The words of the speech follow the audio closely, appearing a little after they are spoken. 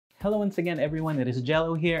Hello once again everyone, it is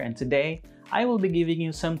Jello here, and today I will be giving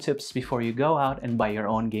you some tips before you go out and buy your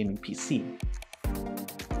own gaming PC.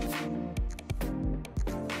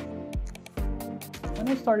 When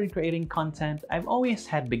I started creating content, I've always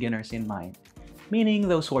had beginners in mind, meaning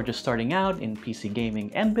those who are just starting out in PC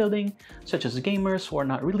gaming and building, such as gamers who are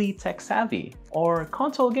not really tech savvy, or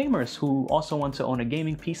console gamers who also want to own a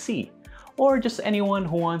gaming PC, or just anyone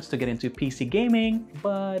who wants to get into PC gaming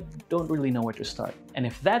but don't really know where to start. And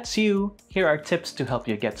if that's you, here are tips to help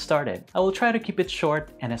you get started. I will try to keep it short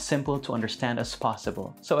and as simple to understand as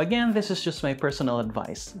possible. So again, this is just my personal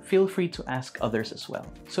advice. Feel free to ask others as well.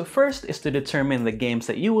 So first is to determine the games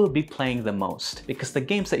that you will be playing the most, because the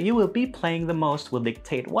games that you will be playing the most will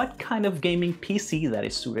dictate what kind of gaming PC that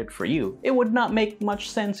is suited for you. It would not make much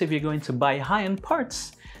sense if you're going to buy high-end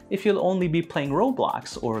parts if you'll only be playing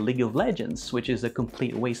Roblox or League of Legends, which is a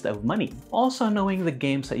complete waste of money. Also, knowing the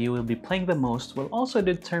games that you will be playing the most will also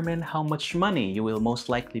determine how much money you will most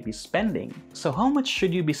likely be spending. So how much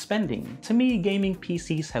should you be spending? To me, gaming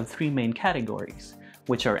PCs have three main categories,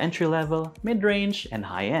 which are entry-level, mid-range, and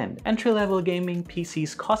high-end. Entry-level gaming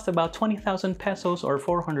PCs cost about 20,000 pesos or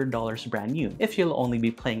 $400 brand new if you'll only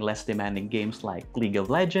be playing less demanding games like League of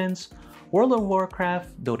Legends, World of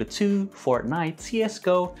Warcraft, Dota 2, Fortnite,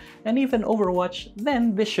 CSGO, and even Overwatch,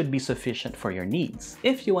 then this should be sufficient for your needs.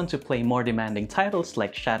 If you want to play more demanding titles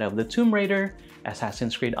like Shadow of the Tomb Raider,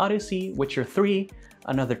 Assassin's Creed Odyssey, Witcher 3,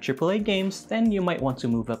 and other AAA games, then you might want to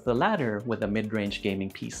move up the ladder with a mid-range gaming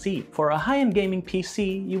PC. For a high-end gaming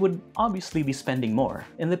PC, you would obviously be spending more.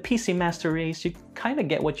 In the PC master race, you kinda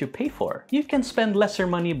get what you pay for. You can spend lesser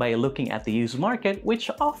money by looking at the used market, which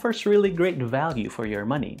offers really great value for your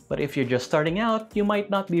money. But if you're just starting out, you might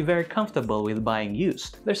not be very comfortable with buying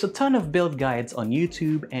used. There's a ton of build guides on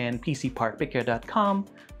YouTube and PCPartPicker.com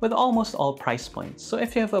with almost all price points. So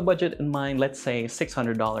if you have a budget in mind, let's say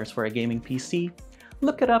 $600 for a gaming PC,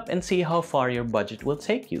 look it up and see how far your budget will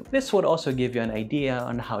take you. This would also give you an idea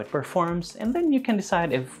on how it performs, and then you can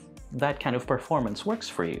decide if that kind of performance works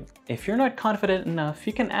for you. If you're not confident enough,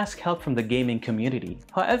 you can ask help from the gaming community.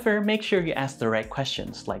 However, make sure you ask the right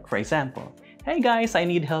questions, like for example, "Hey guys, I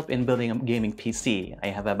need help in building a gaming PC. I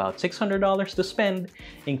have about $600 to spend,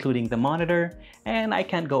 including the monitor, and I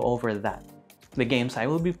can't go over that. The games I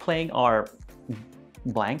will be playing are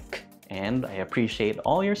blank, and I appreciate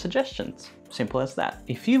all your suggestions." Simple as that.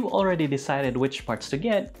 If you've already decided which parts to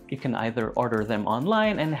get, you can either order them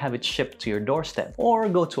online and have it shipped to your doorstep, or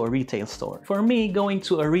go to a retail store. For me, going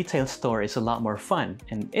to a retail store is a lot more fun.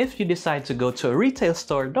 And if you decide to go to a retail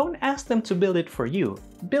store, don't ask them to build it for you.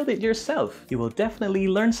 Build it yourself. You will definitely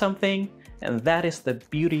learn something, and that is the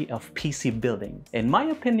beauty of PC building. In my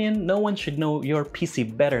opinion, no one should know your PC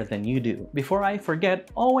better than you do. Before I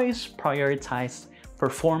forget, always prioritize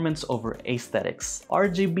performance over aesthetics.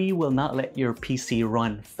 RGB will not let your PC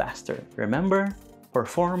run faster. Remember,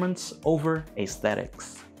 performance over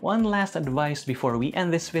aesthetics. One last advice before we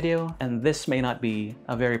end this video, and this may not be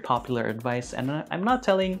a very popular advice, and I'm not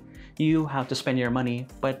telling you how to spend your money,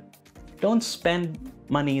 but don't spend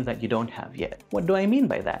money that you don't have yet. What do I mean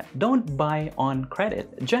by that? Don't buy on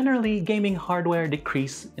credit. Generally, gaming hardware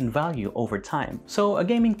decreases in value over time. So a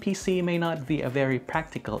gaming PC may not be a very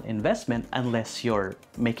practical investment unless you're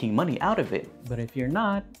making money out of it. But if you're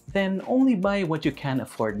not, then only buy what you can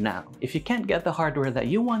afford now. If you can't get the hardware that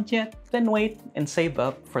you want yet, then wait and save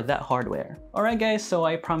up for that hardware. Alright guys, so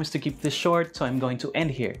I promised to keep this short, so I'm going to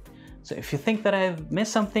end here. So if you think that I've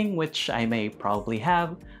missed something, which I may probably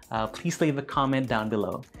have, please leave a comment down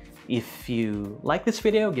below. If you like this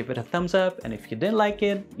video, give it a thumbs up, and if you didn't like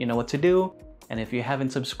it, you know what to do. And if you haven't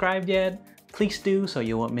subscribed yet, please do so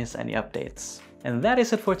you won't miss any updates. And that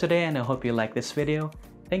is it for today, and I hope you like this video.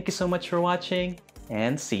 Thank you so much for watching,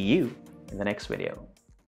 and see you in the next video.